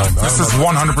 I don't know. This is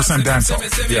 100% dancehall.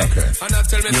 Yeah. Okay.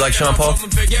 You like Sean Paul?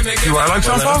 Do I like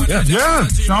Sean Paul? Yeah.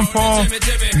 Sean Paul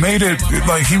made it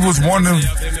like he was one of,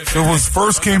 it was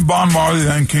first came Bob Marley,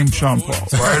 then came Sean Paul,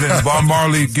 right? And Bob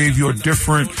Marley gave you a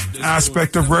different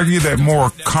aspect of reggae, that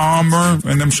more calmer,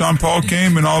 and then Sean Paul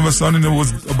came, and all of a sudden it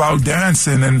was about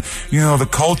dancing and, the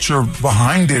culture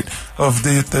behind it of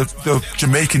the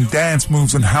Jamaican dance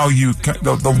moves and how you,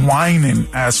 the whining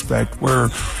aspect where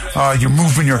you're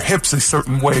moving your hips a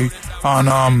certain way on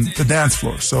the dance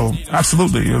floor. So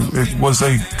absolutely, it was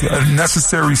a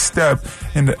necessary step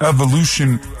in the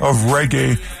evolution of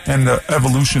reggae and the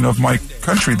evolution of my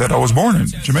country that I was born in,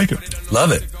 Jamaica.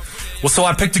 Love it. Well, so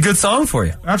I picked a good song for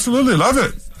you. Absolutely, love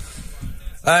it.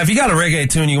 If you got a reggae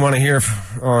tune you want to hear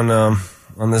on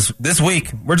this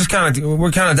week, we're kind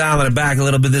of dialing it back a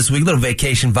little bit this week. Little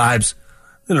vacation vibes,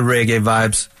 little reggae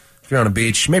vibes. If you're on a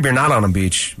beach, maybe you're not on a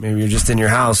beach. Maybe you're just in your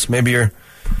house. Maybe you're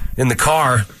in the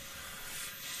car.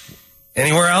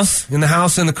 Anywhere else? In the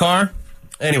house, in the car?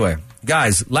 Anyway,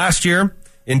 guys, last year,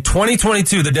 in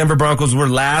 2022, the Denver Broncos were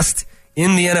last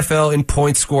in the NFL in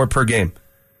points scored per game.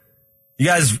 You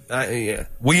guys,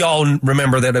 we all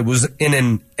remember that it was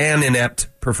an inept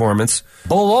performance.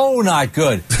 Below not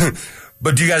good.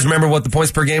 But do you guys remember what the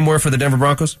points per game were for the Denver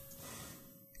Broncos?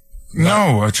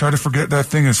 No, I try to forget that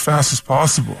thing as fast as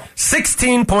possible.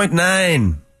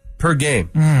 16.9 per game.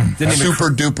 Super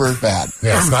duper bad.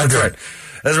 Yeah, it's not good. Right.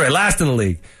 That's right. Last in the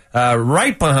league.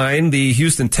 Right behind the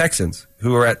Houston Texans,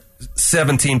 who are at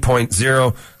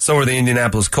 17.0. So are the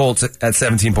Indianapolis Colts at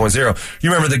 17.0.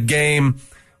 You remember the game,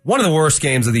 one of the worst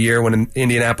games of the year when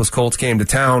Indianapolis Colts came to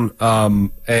town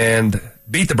and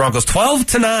beat the Broncos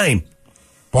 12-9.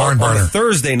 Barn burner. On the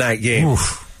Thursday night game.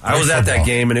 Oof, I was at that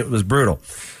game, and it was brutal.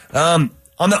 On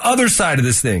the other side of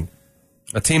this thing,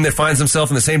 a team that finds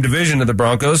themselves in the same division of the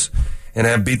Broncos and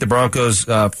have beat the Broncos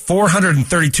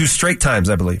 432 straight times,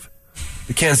 I believe.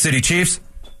 The Kansas City Chiefs,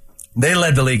 they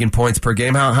led the league in points per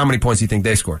game. How many points do you think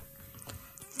they scored?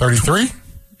 33?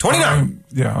 29.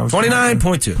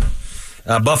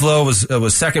 29.2. Buffalo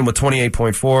was second with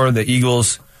 28.4. The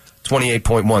Eagles,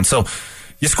 28.1. So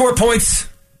you score points,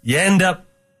 you end up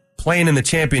playing in the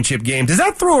championship game. Does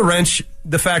that throw a wrench,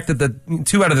 the fact that the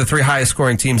 2 out of the 3 highest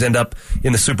scoring teams end up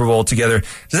in the Super Bowl together?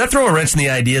 Does that throw a wrench in the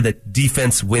idea that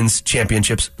defense wins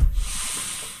championships?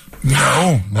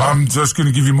 No. I'm just going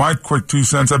to give you my quick 2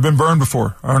 cents. I've been burned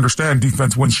before. I understand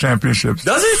defense wins championships.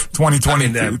 Does it? 2020,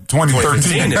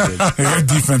 2013.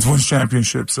 Defense wins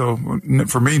championships. So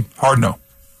for me, hard no.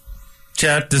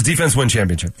 Chad, does defense win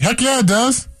championship? Heck yeah, it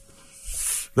does.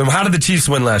 Then how did the Chiefs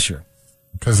win last year?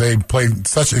 Because they played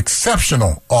such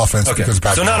exceptional offense. Okay,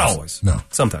 so not always. No.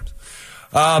 Sometimes.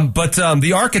 But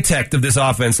the architect of this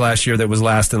offense last year that was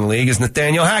last in the league is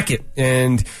Nathaniel Hackett.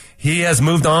 And he has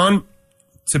moved on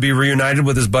to be reunited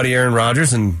with his buddy Aaron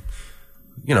Rodgers. And,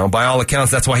 you know, by all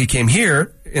accounts, that's why he came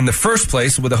here in the first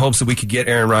place, with the hopes that we could get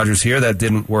Aaron Rodgers here. That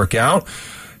didn't work out.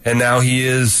 And now he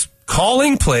is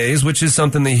calling plays, which is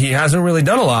something that he hasn't really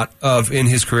done a lot of in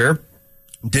his career.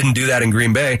 Didn't do that in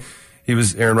Green Bay. He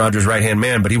was Aaron Rodgers' right-hand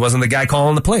man, but he wasn't the guy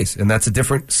calling the plays, and that's a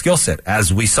different skill set,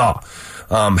 as we saw.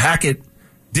 Hackett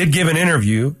did give an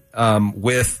interview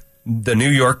with the New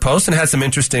York Post and had some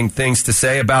interesting things to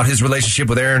say about his relationship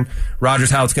with Aaron Rodgers,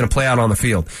 how it's going to play out on the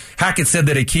field. Hackett said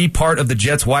that a key part of the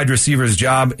Jets wide receiver's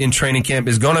job in training camp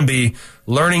is going to be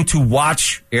learning to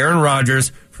watch Aaron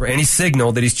Rodgers for any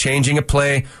signal that he's changing a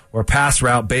play or pass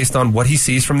route based on what he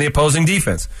sees from the opposing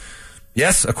defense.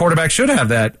 Yes, a quarterback should have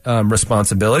that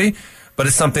responsibility, but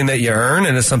it's something that you earn,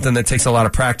 and it's something that takes a lot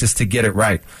of practice to get it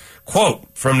right. Quote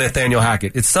from Nathaniel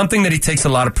Hackett, "It's something that he takes a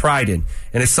lot of pride in,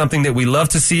 and it's something that we love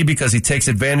to see because he takes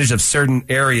advantage of certain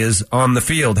areas on the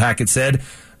field," Hackett said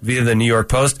via the New York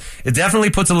Post. "It definitely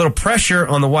puts a little pressure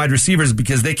on the wide receivers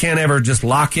because they can't ever just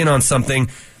lock in on something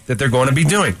that they're going to be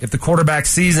doing. If the quarterback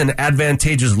sees an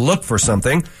advantageous look for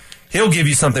something, he'll give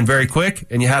you something very quick,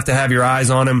 and you have to have your eyes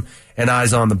on him and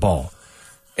eyes on the ball."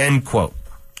 End quote.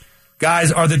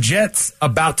 Guys, are the Jets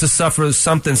about to suffer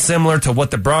something similar to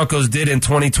what the Broncos did in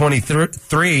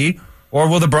 2023? Or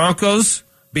will the Broncos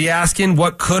be asking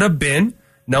what could have been,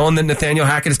 knowing that Nathaniel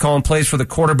Hackett is calling plays for the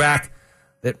quarterback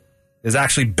that is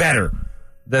actually better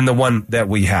than the one that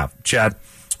we have? Chad?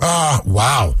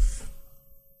 Wow.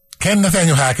 Can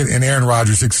Nathaniel Hackett and Aaron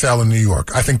Rodgers excel in New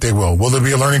York? I think they will. Will there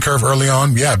be a learning curve early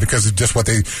on? Yeah, because it's just what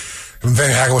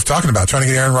Nathaniel Hackett was talking about, trying to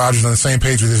get Aaron Rodgers on the same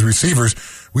page with his receivers.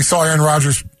 We saw Aaron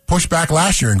Rodgers push back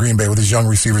last year in Green Bay with his young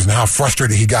receivers and how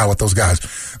frustrated he got with those guys.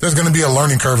 There's going to be a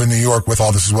learning curve in New York with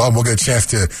all this as well. And we'll get a chance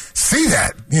to see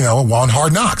that, on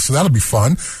Hard Knocks. So that'll be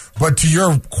fun. But to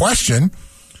your question,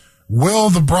 will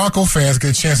the Bronco fans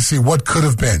get a chance to see what could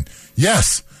have been?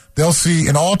 Yes, they'll see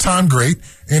an all-time great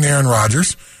in Aaron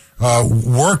Rodgers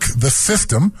work the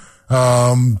system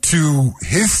to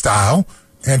his style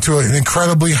and to an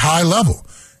incredibly high level.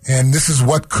 And this is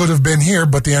what could have been here,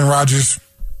 but the Aaron Rodgers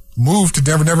move to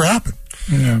Denver never happened.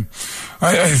 Yeah.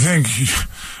 I think,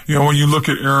 when you look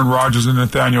at Aaron Rodgers and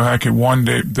Nathaniel Hackett,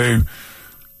 I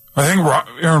think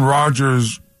Aaron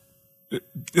Rodgers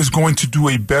is going to do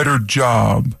a better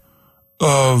job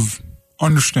of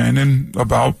understanding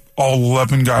about all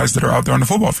 11 guys that are out there on the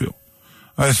football field.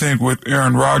 I think with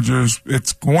Aaron Rodgers,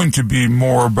 it's going to be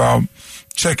more about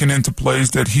checking into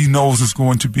plays that he knows is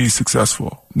going to be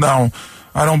successful. Now,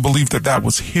 I don't believe that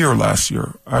was here last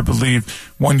year. I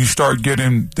believe when you start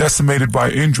getting decimated by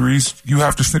injuries, you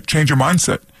have to change your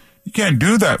mindset. You can't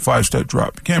do that 5-step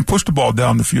drop. You can't push the ball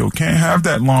down the field. Can't have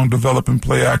that long developing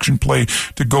play action play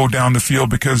to go down the field,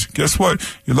 because guess what?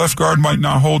 Your left guard might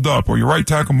not hold up, or your right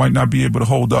tackle might not be able to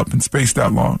hold up in space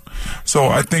that long. So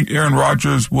I think Aaron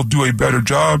Rodgers will do a better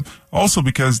job. Also,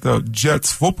 because the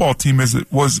Jets football team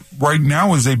right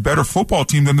now is a better football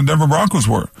team than the Denver Broncos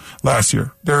were last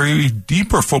year. They're a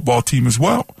deeper football team as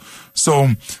well. So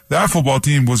that football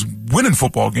team was winning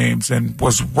football games and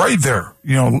was right there,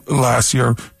 last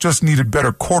year, just needed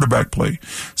better quarterback play.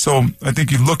 So I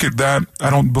think you look at that. I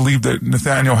don't believe that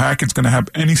Nathaniel Hackett's going to have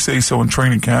any say-so in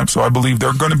training camp. So I believe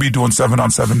they're going to be doing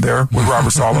 7-on-7 there with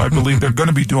Robert Saleh. I believe they're going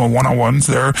to be doing one-on-ones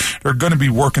there. They're going to be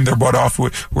working their butt off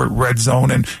with red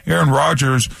zone. And Aaron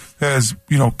Rodgers has,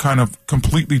 kind of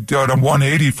completely done a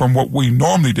 180 from what we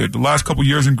normally did. The last couple of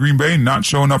years in Green Bay, not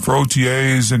showing up for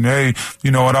OTAs and, hey,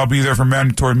 and I'll be there for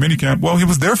mandatory minicamp. Well, he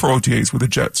was there for OTAs with the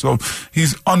Jets. So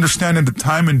he's understanding the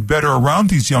timing better around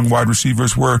these young wide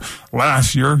receivers, where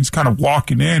last year he's kind of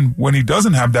walking in when he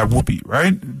doesn't have that whoopee,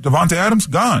 right? Devontae Adams,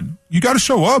 gone. You got to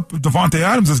show up. If Devontae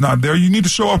Adams is not there, you need to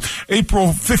show up April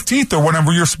 15th or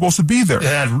whenever you're supposed to be there. They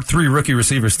had 3 rookie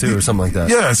receivers, too, or something like that.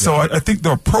 Yeah, so I think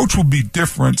the approach will be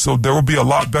different. So there will be a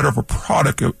lot better of a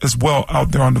product as well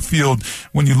out there on the field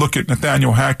when you look at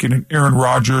Nathaniel Hackett and Aaron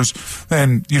Rodgers.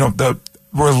 And, the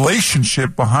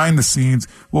relationship behind the scenes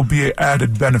will be an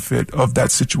added benefit of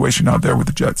that situation out there with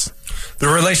the Jets. The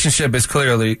relationship is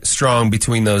clearly strong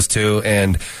between those two,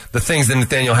 and the things that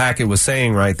Nathaniel Hackett was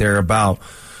saying right there about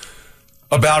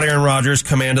Aaron Rodgers'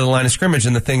 command of the line of scrimmage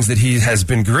and the things that he has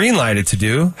been green-lighted to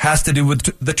do has to do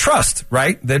with the trust,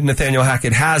 right, that Nathaniel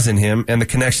Hackett has in him and the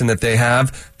connection that they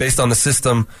have based on the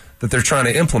system that they're trying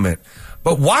to implement.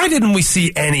 But why didn't we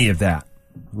see any of that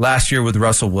last year with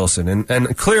Russell Wilson?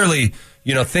 And clearly,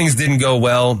 things didn't go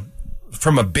well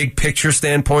from a big picture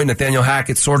standpoint. Nathaniel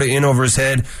Hackett sort of in over his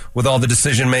head with all the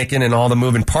decision-making and all the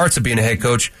moving parts of being a head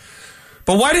coach.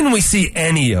 But why didn't we see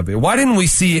any of it? Why didn't we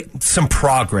see some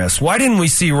progress? Why didn't we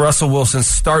see Russell Wilson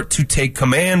start to take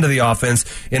command of the offense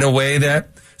in a way that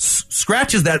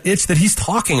scratches that itch that he's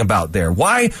talking about there?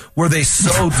 Why were they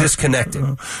so disconnected?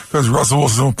 Because Russell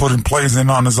Wilson put in plays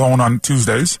in on his own on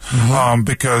Tuesdays,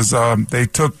 because they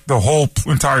took the whole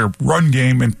entire run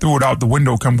game and threw it out the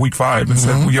window come week 5 and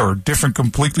said, we are a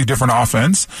completely different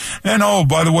offense. And, oh,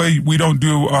 by the way, we don't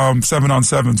do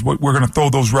 7-on-7s. We're going to throw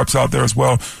those reps out there as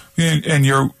well. And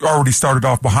you're already started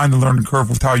off behind the learning curve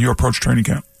with how you approach training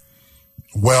camp.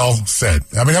 Well said.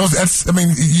 I mean,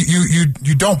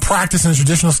 you don't practice in a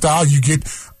traditional style. You get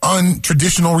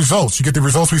untraditional results. You get the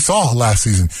results we saw last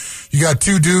season. You got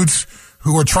two dudes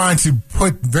who are trying to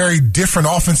put very different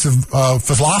offensive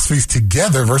philosophies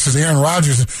together versus Aaron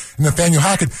Rodgers and Nathaniel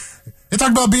Hackett. They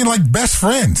talk about being like best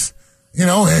friends,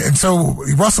 and so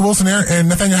Russell Wilson and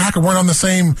Nathaniel Hackett weren't on the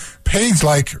same page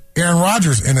like Aaron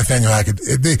Rodgers and Nathaniel Hackett.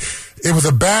 It was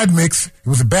a bad mix. It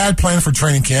was a bad plan for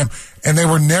training camp, and they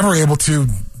were never able to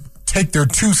take their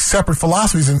two separate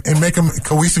philosophies and make them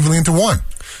cohesively into one.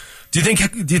 Do you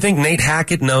think Nate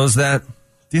Hackett knows that?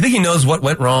 Do you think he knows what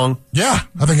went wrong? Yeah,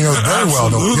 I think he knows very well.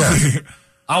 Absolutely.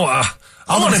 Yeah.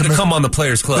 I want him to come on the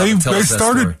Players Club.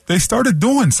 They started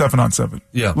doing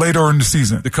 7-on-7 later in the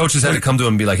season. The coaches had to come to him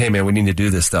and be like, hey, man, we need to do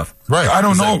this stuff. Right. I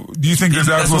don't know. Do you think that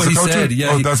was the coach?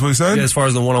 Yeah, that's what he said? Yeah, as far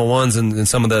as the one-on-ones and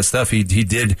some of that stuff, he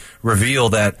did reveal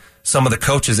that some of the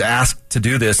coaches asked to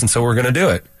do this, and so we're going to do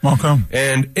it. Okay.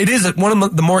 And it is one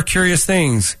of the more curious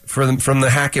things from the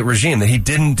Hackett regime, that he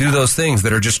didn't do those things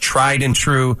that are just tried and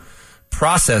true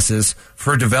processes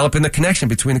for developing the connection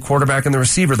between the quarterback and the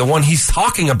receiver, the one he's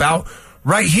talking about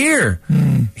right here.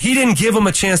 He didn't give him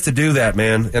a chance to do that,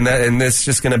 man. And it's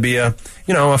just going to be a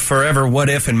forever what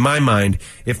if in my mind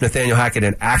if Nathaniel Hackett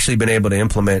had actually been able to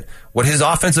implement what his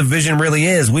offensive vision really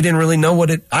is. We didn't really know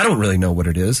I don't really know what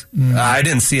it is. I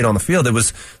didn't see it on the field. It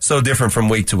was so different from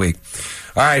week to week.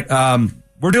 All right.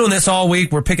 We're doing this all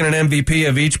week. We're picking an MVP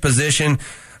of each position.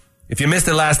 If you missed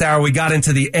it last hour, we got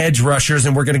into the edge rushers,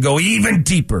 and we're going to go even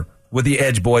deeper with the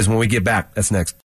edge boys when we get back. That's next.